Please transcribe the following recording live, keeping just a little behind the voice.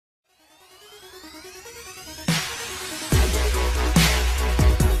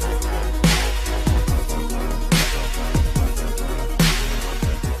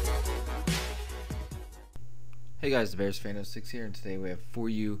guys, the Bears fan 06 here, and today we have for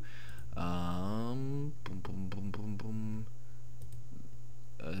you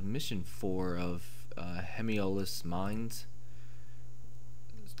mission 4 of Hemi Mines.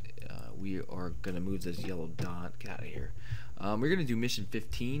 We are going to move this yellow dot. Get out of here. We're going to do mission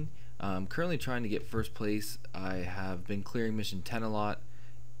 15. I'm currently trying to get first place. I have been clearing mission 10 a lot.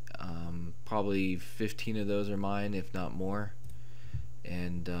 Probably 15 of those are mine, if not more.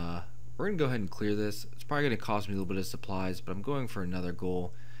 And we're going to go ahead and clear this. It's probably going to cost me a little bit of supplies, but I'm going for another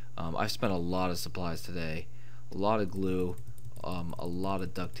goal. I've spent a lot of supplies today. A lot of glue, a lot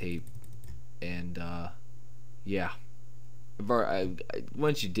of duct tape, and yeah.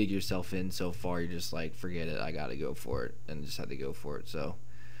 Once you dig yourself in so far, you're just like, forget it, I gotta go for it, and just had to go for it. So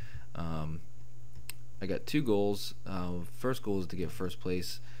I got two goals. First goal is to get first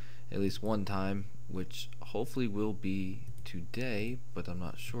place at least one time, which hopefully will be today, but I'm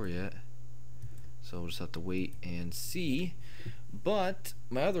not sure yet, so we'll just have to wait and see. But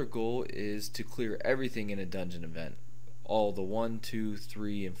my other goal is to clear everything in a dungeon event, all the 1, 2,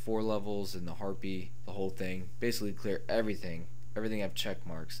 3, and 4 levels, and the harpy, the whole thing. Basically clear everything have check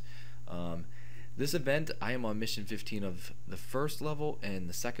marks. This event, I am on mission 15 of the first level and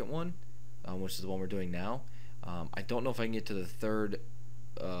the second one, which is the one we're doing now. I don't know if I can get to the third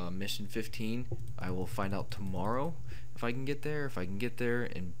mission 15. I will find out tomorrow if I can get there. If I can get there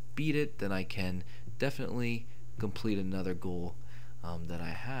and beat it, then I can definitely complete another goal that I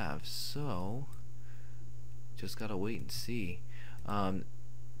have. So just gotta wait and see.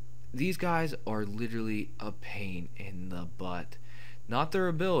 These guys are literally a pain in the butt. Not their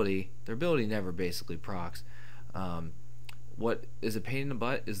ability. Their ability never basically procs. What is a pain in the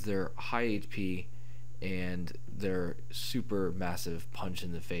butt is their high HP and their super massive punch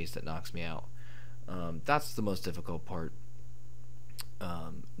in the face that knocks me out. That's the most difficult part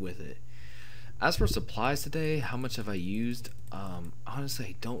with it. As for supplies today, how much have I used? Honestly,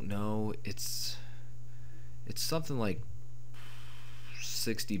 I don't know. It's something like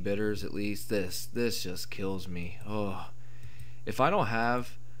 60 bitters at least. This just kills me. Oh, if I don't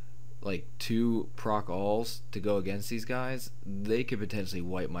have like 2 proc alls to go against these guys, they could potentially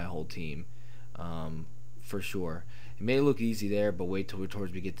wipe my whole team, for sure. It may look easy there, but wait till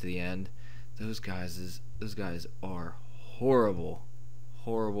towards we get to the end. Those guys are horrible,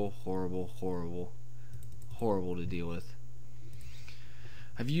 horrible, horrible, horrible, horrible to deal with.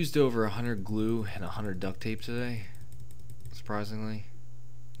 I've used over 100 glue and 100 duct tape today, surprisingly.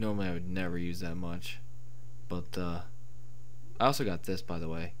 Normally I would never use that much, but I also got this, by the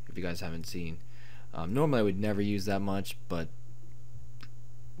way, if you guys haven't seen. Normally I would never use that much, but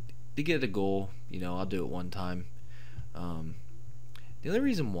to get a goal, you know, I'll do it one time. The only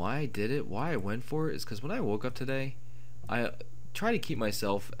reason why I did it, why I went for it, is because when I woke up today, I try to keep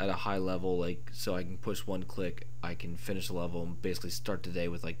myself at a high level, like, so I can push one click, I can finish a level and basically start the day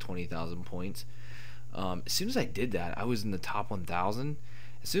with like 20,000 points. As soon as I did that, I was in the top 1,000.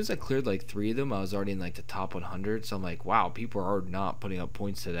 As soon as I cleared like 3 of them, I was already in like the top 100. So I'm like, wow, people are not putting up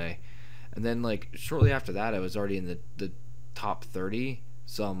points today. And then like shortly after that, I was already in the top 30.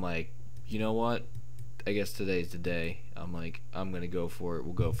 So I'm like, you know what? I guess today's the day. I'm like, I'm gonna go for it.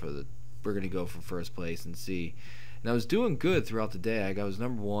 We're gonna go for first place and see. And I was doing good throughout the day. I was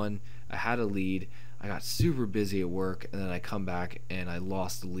number 1. I had a lead. I got super busy at work, and then I come back and I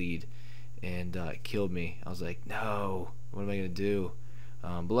lost the lead, and it killed me. I was like, no, what am I gonna do?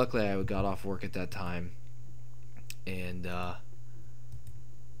 But luckily I got off work at that time, and I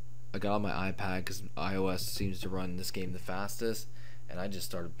got on my iPad because iOS seems to run this game the fastest, and I just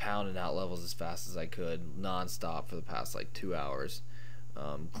started pounding out levels as fast as I could, non-stop for the past like 2 hours,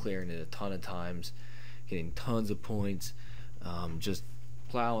 clearing it a ton of times, getting tons of points, just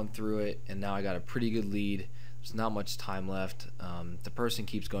plowing through it, and now I got a pretty good lead. There's not much time left. The person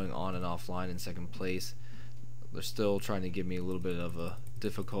keeps going on and offline in second place. They're still trying to give me a little bit of a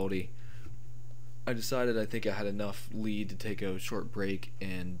difficulty. I decided I think I had enough lead to take a short break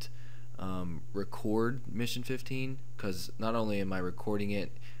and record mission 15, because not only am I recording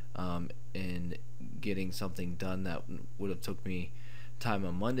it and getting something done that would have took me time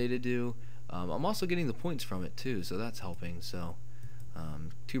on Monday to do, I'm also getting the points from it too, so that's helping. So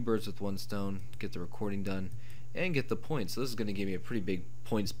 2 birds with 1 stone, get the recording done and get the points. So this is going to give me a pretty big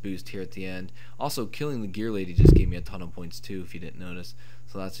points boost here at the end. Also, killing the gear lady just gave me a ton of points too, if you didn't notice,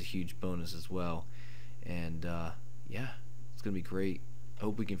 so that's a huge bonus as well. And yeah, it's going to be great. I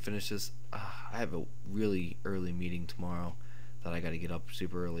hope we can finish this. I have a really early meeting tomorrow that I got to get up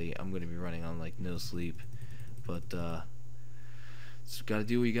super early. I'm going to be running on like no sleep, but just got to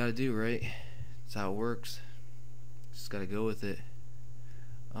do what you got to do, right? That's how it works. Just got to go with it.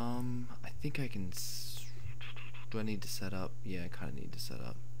 I think I can Do I need to set up? Yeah, I kind of need to set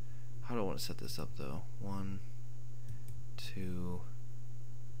up. How do I want to set this up though? 1, 2.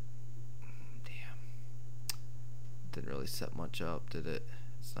 Damn. Didn't really set much up, did it?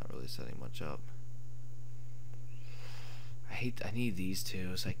 It's not really setting much up. I need these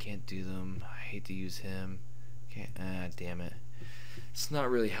two, so I can't do them. I hate to use him. Can't. Damn it. It's not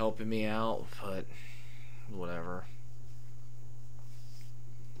really helping me out, but whatever.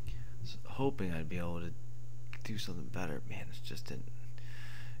 So hoping I'd be able to do something better. Man, it just didn't.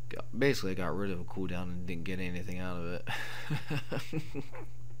 Basically, I got rid of a cooldown and didn't get anything out of it.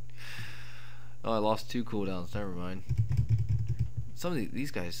 Oh, I lost 2 cooldowns. Never mind. Some of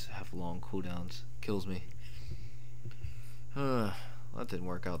these guys have long cooldowns. Kills me. That didn't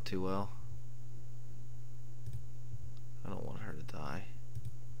work out too well. I don't want her to die.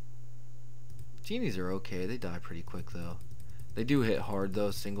 Genies are okay. They die pretty quick though. They do hit hard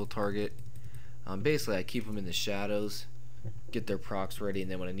though, single target. Basically, I keep them in the shadows, get their procs ready, and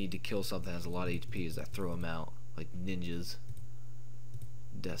then when I need to kill something that has a lot of HP, I throw them out like ninjas.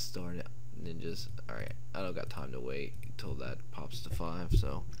 Death Star ninjas. Alright, I don't got time to wait until that pops to 5,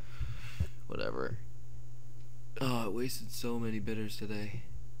 so whatever. Oh, I wasted so many bitters today.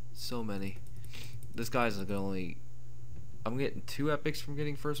 So many. This guy's gonna only... I'm getting 2 epics from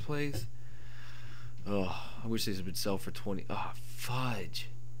getting first place. Oh, I wish these would sell for 20. Oh, fudge.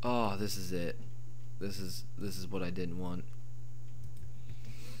 Oh, this is it. This is what I didn't want.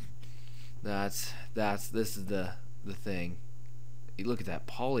 This is the thing. You look at that.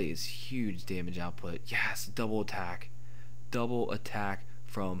 Polly is huge damage output. Yes, double attack. Double attack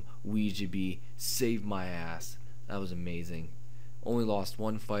from Ouija B. Saved my ass. That was amazing. Only lost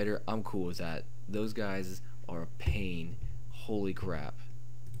 1 fighter. I'm cool with that. Those guys are a pain. Holy crap.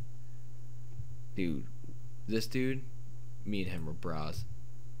 Dude. This dude, me and him were bras.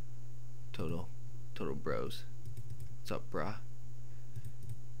 Total bros. What's up, brah?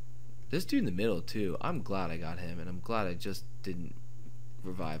 This dude in the middle too. I'm glad I got him, and I'm glad I just didn't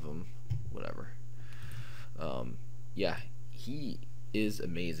revive him. Whatever. Yeah, he is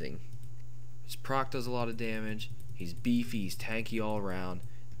amazing. His proc does a lot of damage. He's beefy. He's tanky all around.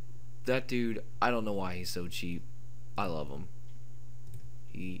 That dude, I don't know why he's so cheap. I love him.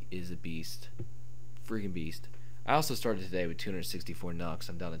 He is a beast. Freaking beast. I also started today with 264 Nux.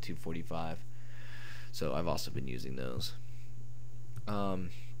 I'm down to 245. So I've also been using those.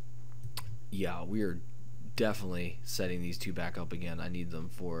 Yeah, we are definitely setting these 2 back up again. I need them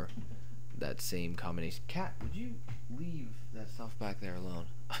for that same combination. Cat, would you leave that stuff back there alone?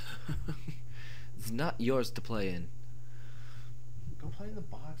 It's not yours to play in. Go play in the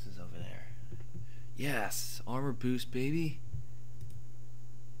boxes over there. Yes, armor boost, baby.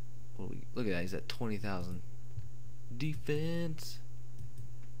 Look at that, he's at 20,000. Defense.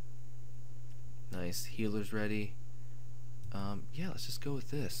 Nice, healer's ready. Yeah, let's just go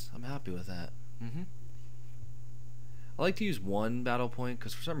with this. I'm happy with that. I like to use 1 battle point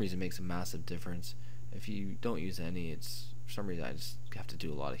because for some reason it makes a massive difference. If you don't use any, it's for some reason I just have to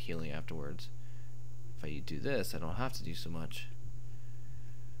do a lot of healing afterwards. If I do this, I don't have to do so much.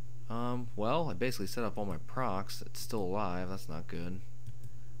 Well, I basically set up all my procs. It's still alive. That's not good.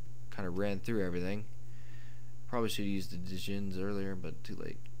 Kind of ran through everything. Probably should have used the Dijins earlier, but too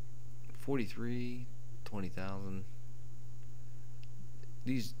late. 43, 20,000.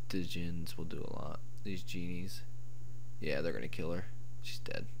 These Dijins will do a lot. These genies. Yeah, they're gonna kill her. She's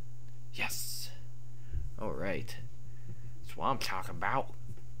dead. Yes! Alright. That's what I'm talking about.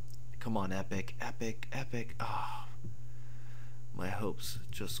 Come on, epic, epic, epic. Ah. Oh, my hopes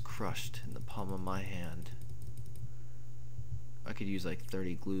just crushed in the palm of my hand. I could use like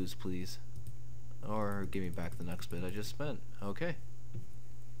 30 glues, please. Or give me back the next bit I just spent. Okay.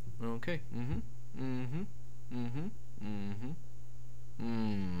 Okay.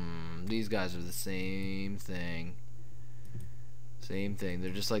 These guys are the same thing. Same thing.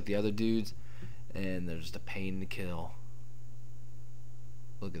 They're just like the other dudes, and they're just a pain to kill.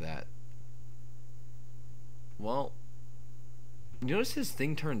 Look at that. Well, you notice his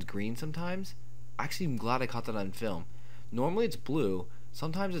thing turns green sometimes? Actually, I'm glad I caught that on film. Normally it's blue,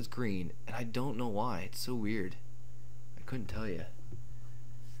 sometimes it's green, and I don't know why. It's so weird. I couldn't tell you.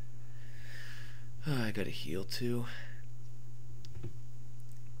 I gotta heal too.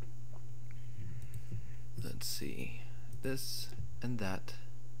 Let's see. This and that.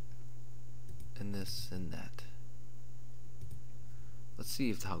 And this and that. Let's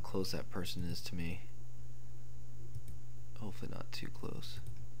see how close that person is to me. Hopefully not too close.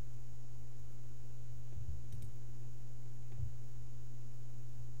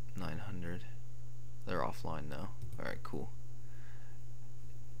 — 900. They're offline now. Alright, cool.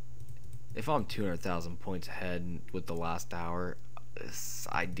 If I'm 200,000 points ahead with the last hour,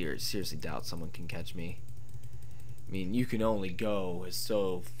 I seriously doubt someone can catch me. I mean, you can only go as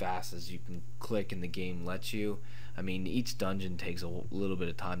so fast as you can click and the game lets you. I mean, each dungeon takes a little bit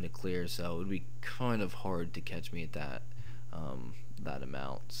of time to clear, so it would be kind of hard to catch me at that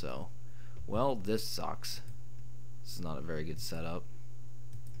amount. So, well, this sucks. This is not a very good setup.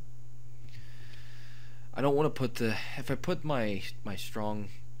 I don't want to put if I put my strong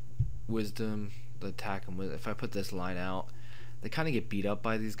wisdom, the attack and wisdom, if I put this line out, they kind of get beat up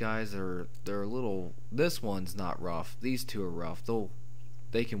by these guys. They're a little. This one's not rough. These two are rough.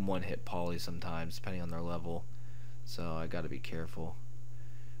 They can one hit poly sometimes depending on their level. So I got to be careful.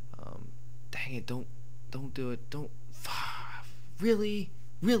 Dang it! Don't do it! Don't. Really,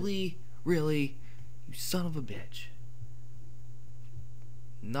 you son of a bitch.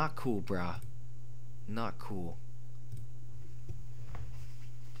 Not cool, brah. Not cool.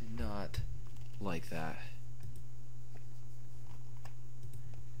 Did not like that.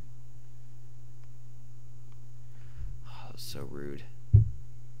 Oh, that was so rude.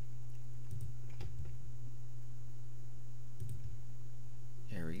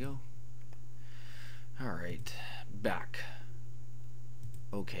 There we go. Alright, back.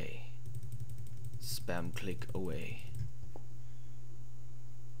 Okay. Spam click away.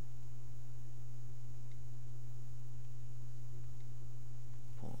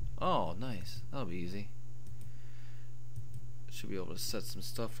 Oh, nice. That'll be easy. Should be able to set some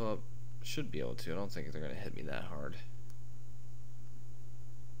stuff up. Should be able to. I don't think they're going to hit me that hard.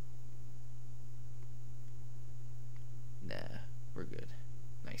 Nah, we're good.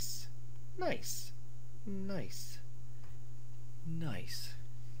 Nice. Nice. Nice. Nice.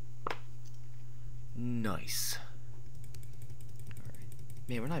 Nice. Alright.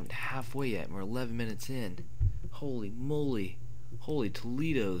 Man, we're not even halfway yet. We're 11 minutes in. Holy moly. Holy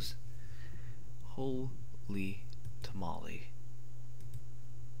Toledo's. Holy tamale.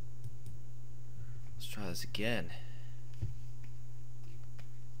 Let's try this again.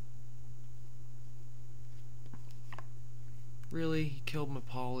 Really? He killed my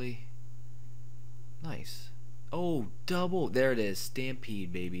poly. Nice. Oh, double. There it is.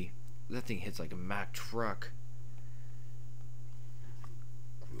 Stampede, baby. That thing hits like a Mack truck.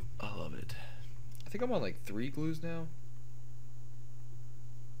 I love it. I think I'm on like 3 glues now.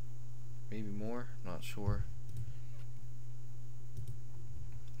 Maybe more. Not sure.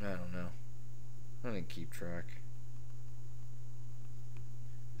 I don't know. I didn't keep track.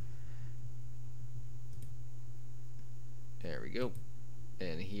 There we go.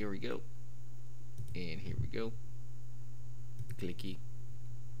 And here we go. And here we go. Clicky.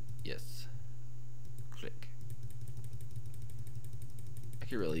 Yes. Click. I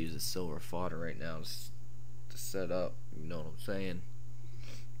could really use a silver fodder right now to set up. You know what I'm saying?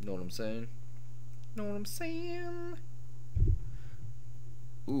 Know what I'm saying? Know what I'm saying?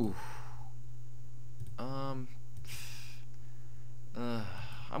 Ooh. I'm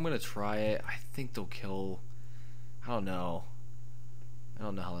gonna try it. I think they'll kill. I don't know. I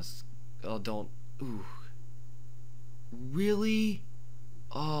don't know how this. Oh, don't. Ooh. Really?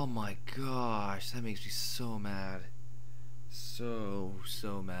 Oh my gosh, that makes me so mad. So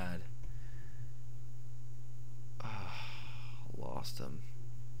mad. Lost him.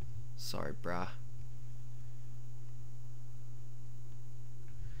 Sorry, brah.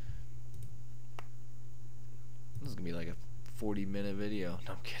 This is gonna be like a 40-minute video.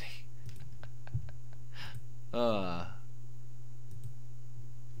 No, I'm kidding. I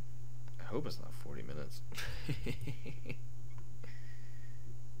hope it's not 40 minutes.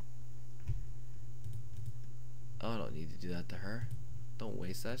 Oh, I don't need to do that to her. Don't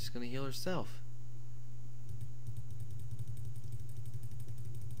waste that. She's gonna heal herself.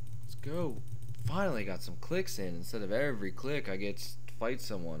 Let's go. Finally got some clicks in. Instead of every click I get to fight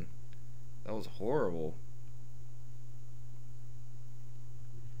someone. That was horrible.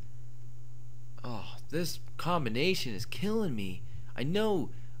 Oh, this combination is killing me. I know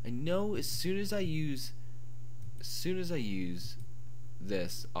as soon as I use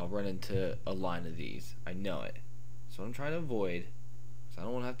this, I'll run into a line of these. I know it. So I'm trying to avoid, so I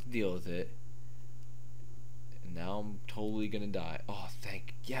don't want to have to deal with it. And now I'm totally gonna die. Oh,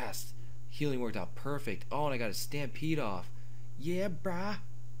 yes. Healing worked out perfect. Oh, and I got a stampede off. Yeah, brah.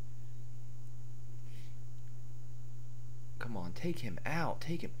 Come on, take him out.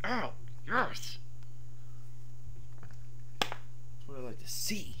 Take him out. Yes. That's what I like to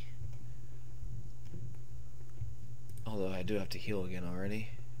see. Although I do have to heal again already.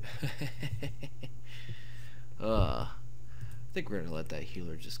 I think we're gonna let that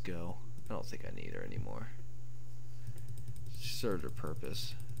healer just go. I don't think I need her anymore. She served her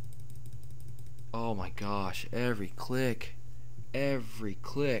purpose. Oh my gosh, every click. Every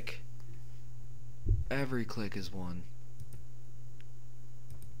click. Every click is one.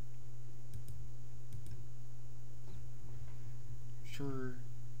 Sure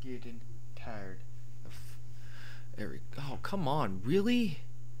getting tired of every... Oh, come on, really?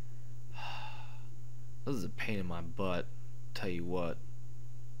 This is a pain in my butt, tell you what.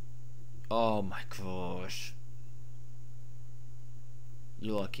 Oh my gosh.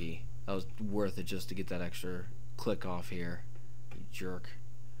 You're lucky. That was worth it just to get that extra click off here. You jerk.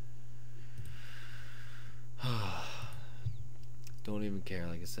 Don't even care,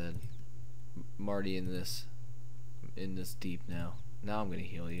 like I said. I'm already in this deep now. Now I'm gonna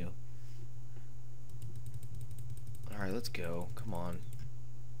heal you. Alright, let's go. Come on.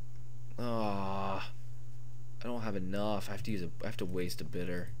 Ah, I don't have enough. I have to waste a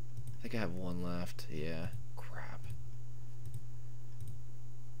bitter. I think I have one left. Yeah. Crap.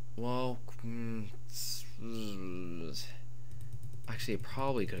 Well, actually, I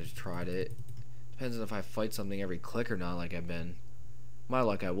probably could have tried it. Depends on if I fight something every click or not, like I've been. My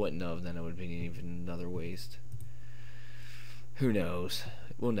luck, I wouldn't have. Then it would be even another waste. Who knows?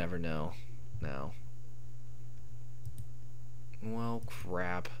 We'll never know. Now. Well,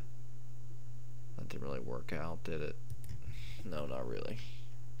 crap. That didn't really work out, did it? No, not really.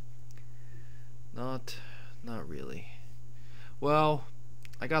 Not really. Well,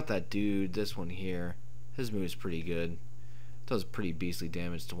 I got that dude, this one here. His move's pretty good. Does pretty beastly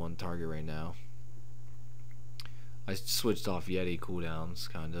damage to one target right now. I switched off Yeti cooldowns,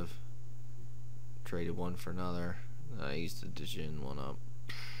 kind of. Traded one for another. I used to Dijin one up.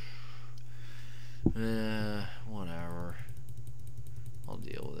 1 hour. I'll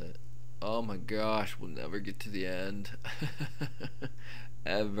deal with it. Oh my gosh, we'll never get to the end.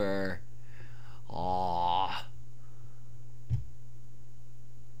 Ever. Aww.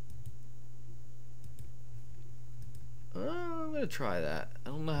 I'm gonna try that. I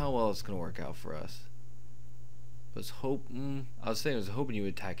don't know how well it's gonna work out for us. I was hoping you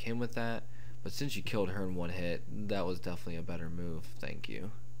would attack him with that, but since you killed her in one hit, that was definitely a better move. Thank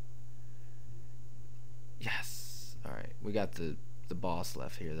you. Yes. All right, we got the boss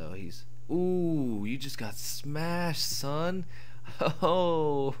left here though. He's... Ooh, you just got smashed, son.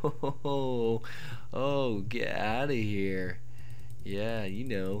 Oh, get out of here. Yeah, you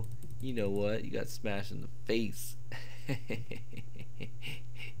know what? You got smashed in the face.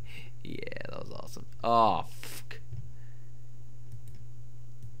 Yeah, that was awesome. Oh, fuck.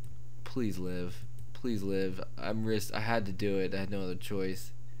 Please live. Please live. I had to do it. I had no other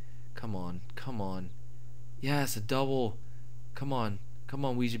choice. Come on. Come on. Yes, a double. Come on. Come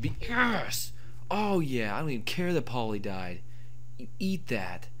on, Ouija B. Yes! Oh, yeah. I don't even care that Polly died. You eat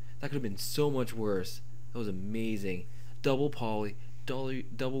that. That could have been so much worse. That was amazing. Double Polly.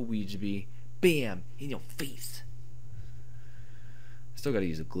 Double Ouija B. Bam! In your face. Still gotta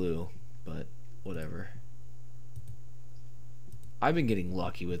use a glue, but whatever. I've been getting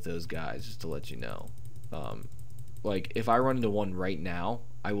lucky with those guys, just to let you know. Like, if I run into one right now,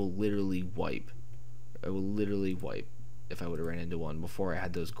 I will literally wipe. I will literally wipe if I would have ran into one before I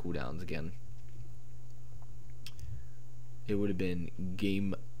had those cooldowns again. It would have been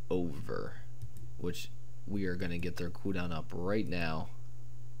game over, which we are going to get their cooldown up right now.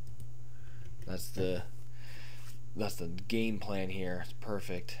 That's the game plan here. It's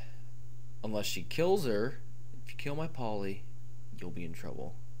perfect. Unless she kills her. If you kill my Polly, you'll be in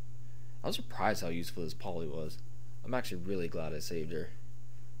trouble. I was surprised how useful this Polly was. I'm actually really glad I saved her.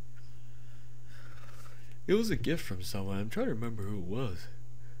 It was a gift from someone. I'm trying to remember who it was.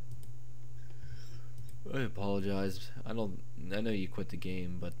 I apologize. I know you quit the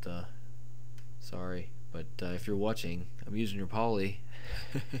game, but sorry. But if you're watching, I'm using your Polly.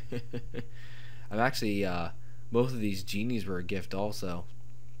 I'm actually both of these genies were a gift also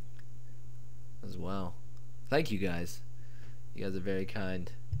as well. Thank you guys. You guys are very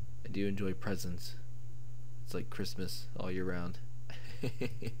kind. I do enjoy presents. It's like Christmas all year round.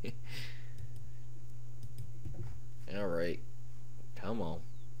 Alright. Come on.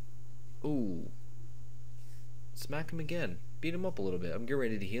 Ooh. Smack him again. Beat him up a little bit. I'm getting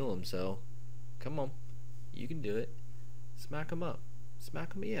ready to heal him, so come on. You can do it. Smack him up.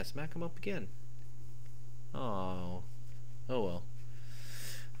 Smack him, yeah, smack him up again. Oh. Oh well.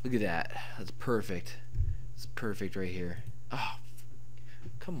 Look at that. That's perfect. It's perfect right here. Oh.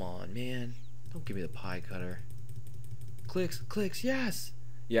 Come on, man. Don't give me the pie cutter. Clicks, clicks, yes!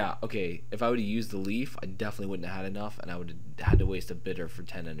 Yeah, okay. If I would have used the leaf, I definitely wouldn't have had enough, and I would have had to waste a bitter for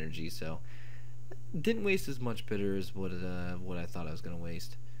 10 energy, so didn't waste as much bitter as what I thought I was going to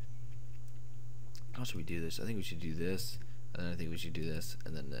waste. How should we do this? I think we should do this, and then I think we should do this,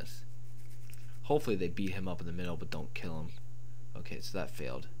 and then this. Hopefully they beat him up in the middle, but don't kill him. Okay, so that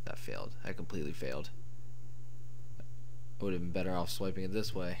failed. That failed. That completely failed. I would have been better off swiping it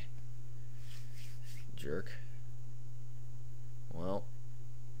this way. Jerk. Well,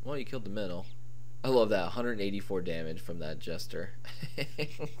 you killed the middle. I love that 184 damage from that jester.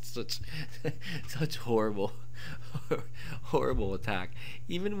 such horrible attack.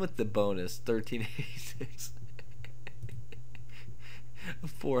 Even with the bonus 1386.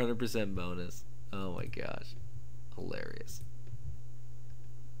 400% bonus. Oh my gosh. Hilarious.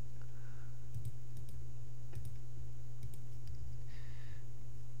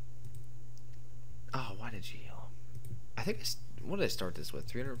 Oh, why did you heal him? I think what did I start this with?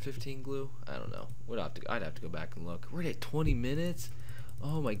 315 glue? I don't know. I'd have to go back and look. We're at 20 minutes?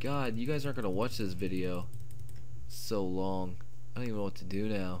 Oh my god, you guys aren't gonna watch this video. It's so long. I don't even know what to do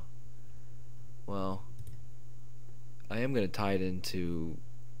now. Well, I am gonna tie it into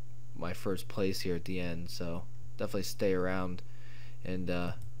my first place here at the end, so definitely stay around and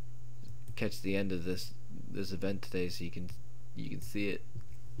catch the end of this event today, so you can see it.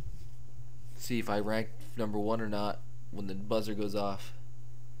 See if I rank number 1 or not when the buzzer goes off.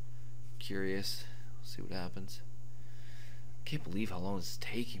 Curious. See what happens. Can't believe how long this is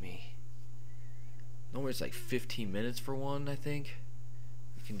taking me. Normally it's like 15 minutes for one, I think.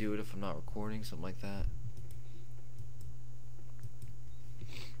 You can do it if I'm not recording, something like that.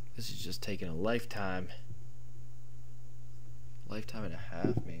 This is just taking a lifetime. Lifetime and a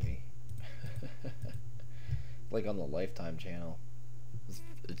half, maybe. Like on the Lifetime channel.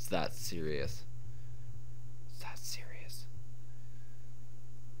 It's that serious. It's that serious.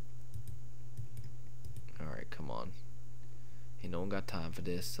 Alright, come on. Ain't no one got time for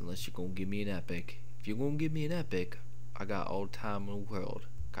this unless you're gonna give me an epic. If you're gonna give me an epic, I got all the time in the world.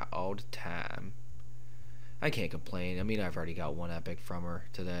 Got all the time. I can't complain. I mean, I've already got one epic from her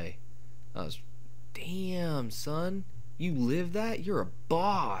today. That was... Damn, son. You live that? You're a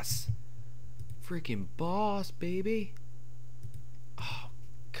boss. Freaking boss, baby. Oh,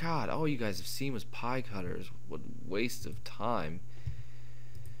 God. All you guys have seen was pie cutters. What waste of time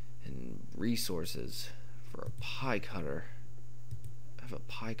and resources for a pie cutter. I have a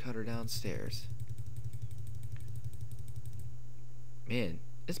pie cutter downstairs. Man,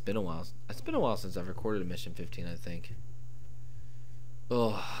 it's been a while. It's been a while since I've recorded a mission 15, I think.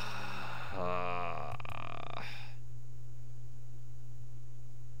 Oh.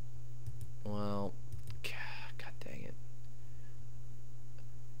 Well, God dang it.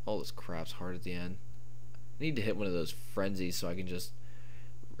 All this crap's hard at the end. I need to hit one of those frenzies so I can just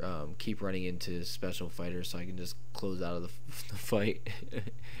keep running into special fighters so I can just close out of the fight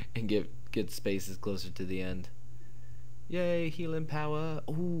and get spaces closer to the end. Yay, healing power.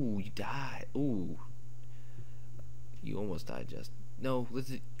 Ooh, you died. Ooh. You almost died, just. No,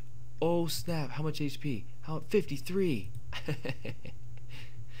 let's. Oh, snap. How much HP? 53.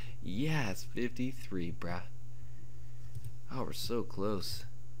 Yes, 53, bruh. Oh, we're so close.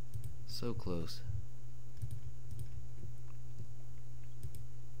 So close.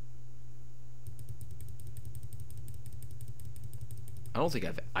 I don't think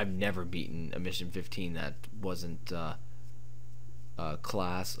I've never beaten a mission 15 that wasn't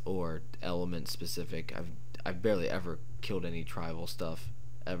class or element specific. I've barely ever killed any tribal stuff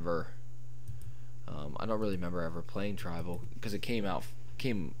ever. I don't really remember ever playing tribal because it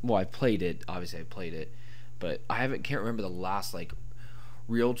well, I played it, obviously I played it, but can't remember the last like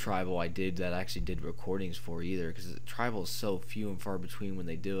real tribal I did that I actually did recordings for either, because tribal is so few and far between when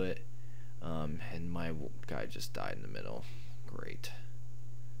they do it. And my guy just died in the middle. Great.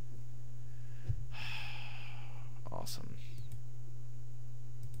 Awesome.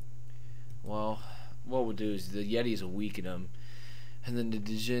 Well, what we'll do is the Yetis will weaken him, and then the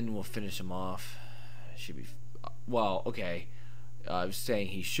Djinn will finish him off. Should be... Well, okay. I was saying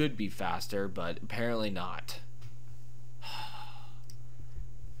he should be faster, but apparently not.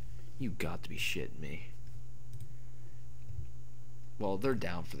 You got to be shitting me. Well, they're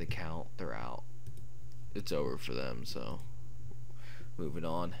down for the count. They're out. It's over for them, so... Moving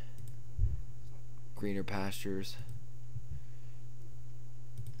on. Greener pastures.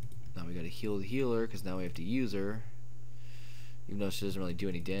 Now we gotta heal the healer, because now we have to use her. Even though she doesn't really do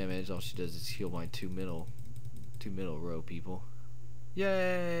any damage, all she does is heal my two middle row people.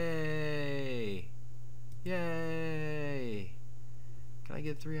 Yay! Yay! Can I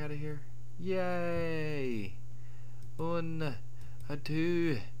get 3 out of here? Yay! 1,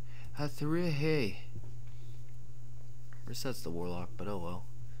 2, 3. Resets the warlock, but oh well.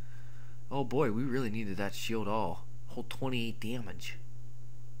 Oh boy, we really needed that shield all. Whole 28 damage.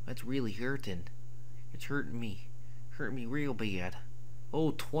 That's really hurting. It's hurting me. Hurting me real bad.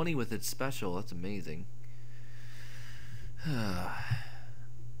 Oh, 20 with its special. That's amazing.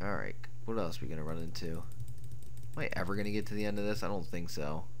 Alright, what else are we gonna run into? Am I ever gonna get to the end of this? I don't think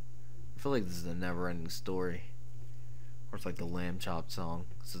so. I feel like this is a never-ending story. Or it's like the Lamb Chop song.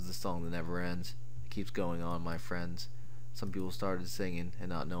 This is the song that never ends. It keeps going on, my friends. Some people started singing and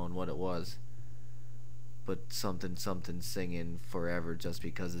not knowing what it was. But something singing forever just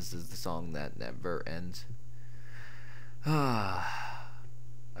because this is the song that never ends. I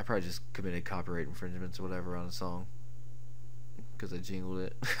probably just committed copyright infringements or whatever on a song. Because I jingled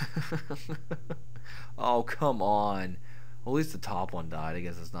it. Oh, come on. Well, at least the top one died. I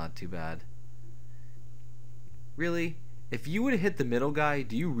guess it's not too bad. Really? If you would have hit the middle guy,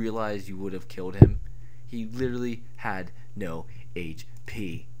 do you realize you would have killed him? He literally had no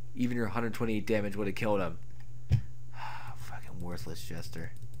HP. Even your 128 damage would have killed him. Fucking worthless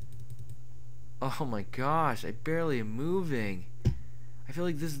jester. Oh my gosh, I barely am moving. I feel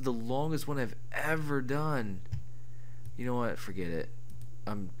like this is the longest one I've ever done. You know what? Forget it.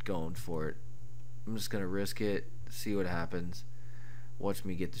 I'm going for it. I'm just gonna risk it, see what happens. Watch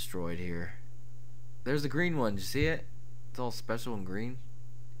me get destroyed here. There's the green one. Did you see it? It's all special and green.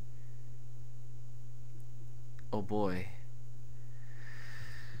 Oh boy.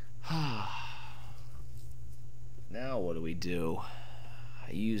 Now what do we do?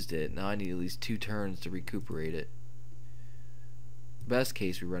 I used it. Now I need at least 2 turns to recuperate it. Best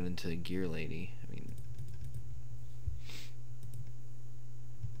case, we run into a gear lady. I mean,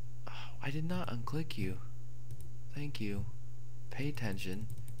 I did not unclick you. Thank you. Pay attention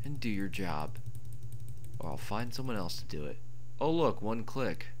and do your job, or I'll find someone else to do it. Oh look, 1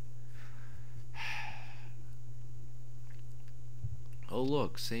 click. Oh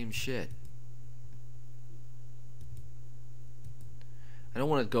look, same shit. I don't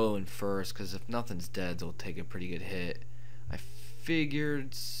want to go in first because if nothing's dead, they'll take a pretty good hit. I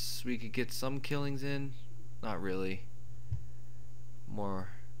figured we could get some killings in. Not really. More.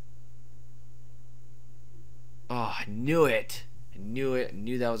 Oh, I knew it. I knew it. I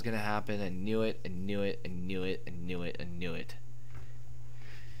knew that was going to happen. I knew it. I knew it. I knew it. I knew it. I knew it.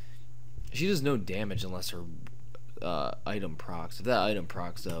 She does no damage unless her item procs. If that item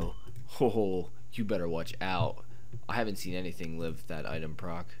procs, though, oh, you better watch out. I haven't seen anything live that item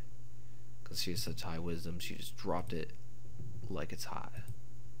proc. Because she has such high wisdom. She just dropped it like it's hot.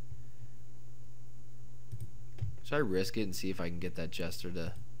 Should I risk it and see if I can get that jester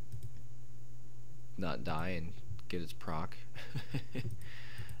to not die and get its proc?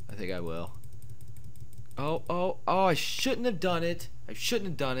 I think I will. Oh, I shouldn't have done it. I shouldn't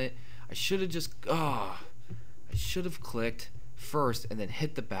have done it. I should have just, I should have clicked first and then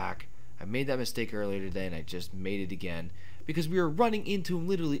hit the back. I made that mistake earlier today and I just made it again because we were running into him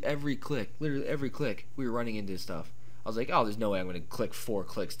literally every click. Literally every click we were running into stuff. I was like, oh, there's no way I'm going to click 4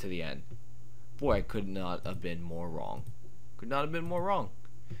 clicks to the end. Boy, I could not have been more wrong. Could not have been more wrong.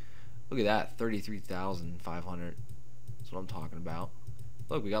 Look at that, 33,500. That's what I'm talking about.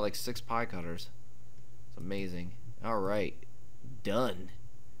 Look, we got like 6 pie cutters. It's amazing. Alright, done.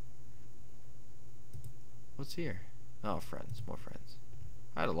 What's here? Oh, friends, more friends.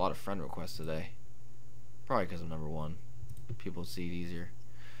 I had a lot of friend requests today. Probably because I'm number 1. People see it easier.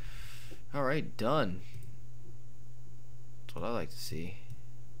 Alright, done. That's what I like to see.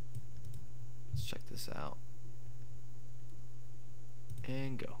 Let's check this out.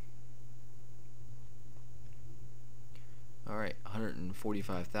 And go. Alright,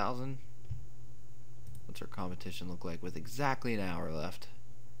 145,000. What's our competition look like with exactly an hour left?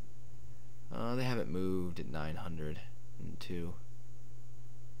 They haven't moved at 902.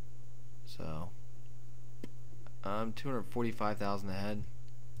 So, 245,000 ahead.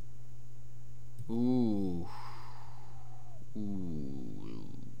 Ooh.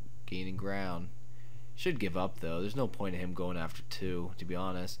 Gaining ground. Should give up though. There's no point in him going after 2, to be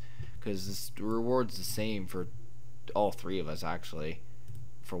honest, because the reward's the same for all 3 of us actually,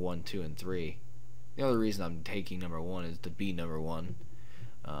 for 1, 2, and 3. The other reason I'm taking number 1 is to be number 1.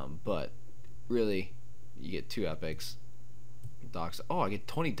 But really, you get 2 epics. Docs. Oh, I get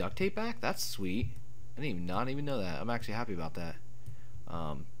 20 duct tape back. That's sweet. I didn't even know that. I'm actually happy about that.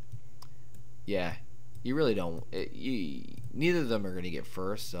 Yeah, you really don't. Neither of them are gonna get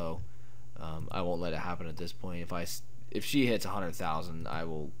first, so I won't let it happen at this point. If she hits 100,000, I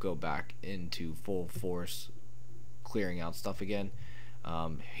will go back into full force clearing out stuff again.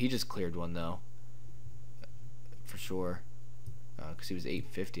 He just cleared one though, for sure, because he was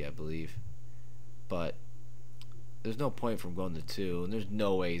 850, I believe. But there's no point from going to 2, and there's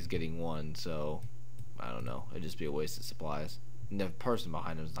no way he's getting 1. So I don't know. It'd just be a waste of supplies, and the person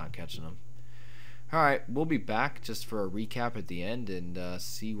behind him is not catching him. Alright, we'll be back just for a recap at the end and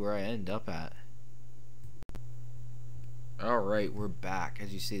see where I end up at. Alright, we're back.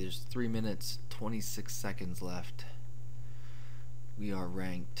 As you see, there's 3 minutes 26 seconds left. We are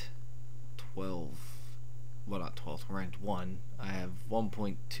ranked 12. Well, not 12th, we're ranked 1. I have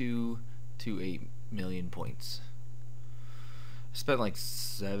 1.228 million points. I spent like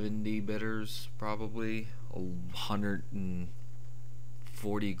 70 bitters, probably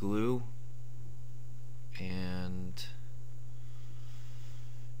 140 glue, and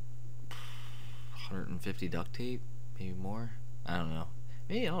 150 duct tape, maybe more. I don't know.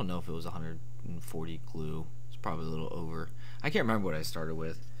 Maybe, I don't know if it was 140 glue. It's probably a little over. I can't remember what I started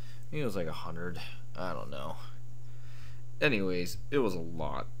with. Maybe it was like 100. I don't know. Anyways, it was a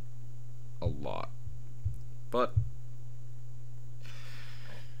lot. But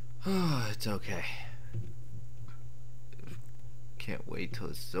it's okay. Can't wait till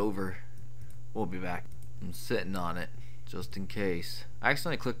it's over. We'll be back. I'm sitting on it just in case. I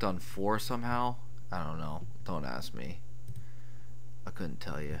accidentally clicked on 4 somehow. I don't know. Don't ask me. I couldn't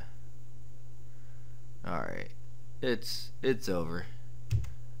tell you. Alright. It's over.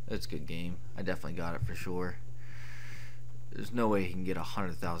 It's a good game. I definitely got it for sure. There's no way he can get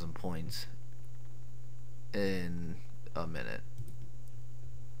 100,000 points in a minute.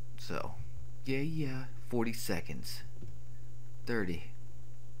 So, yeah. 40 seconds. 30.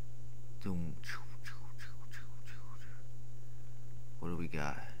 Doom. What do we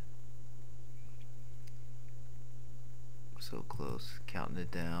got? So close. Counting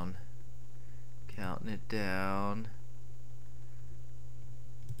it down. Counting it down.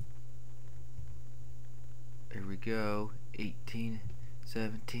 Here we go. 18,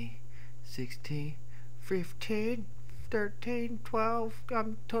 17, 16, 15, 13, 12.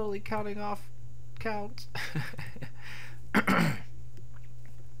 I'm totally counting off counts.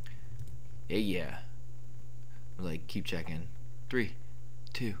 Yeah. Like, keep checking. 3,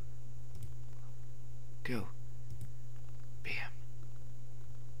 2, go. Bam.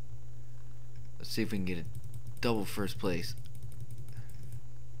 Let's see if we can get a double first place.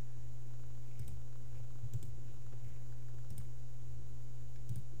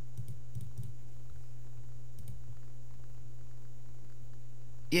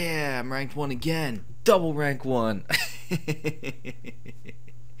 Yeah, I'm ranked 1 again. Double rank 1.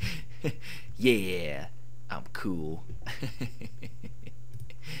 Yeah, I'm cool.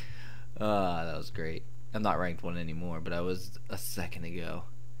 That was great. I'm not ranked 1 anymore, but I was a second ago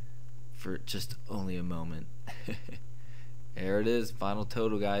for just only a moment. There it is, final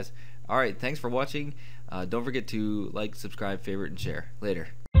total, guys. Alright, thanks for watching. Don't forget to like, subscribe, favorite, and share. Later.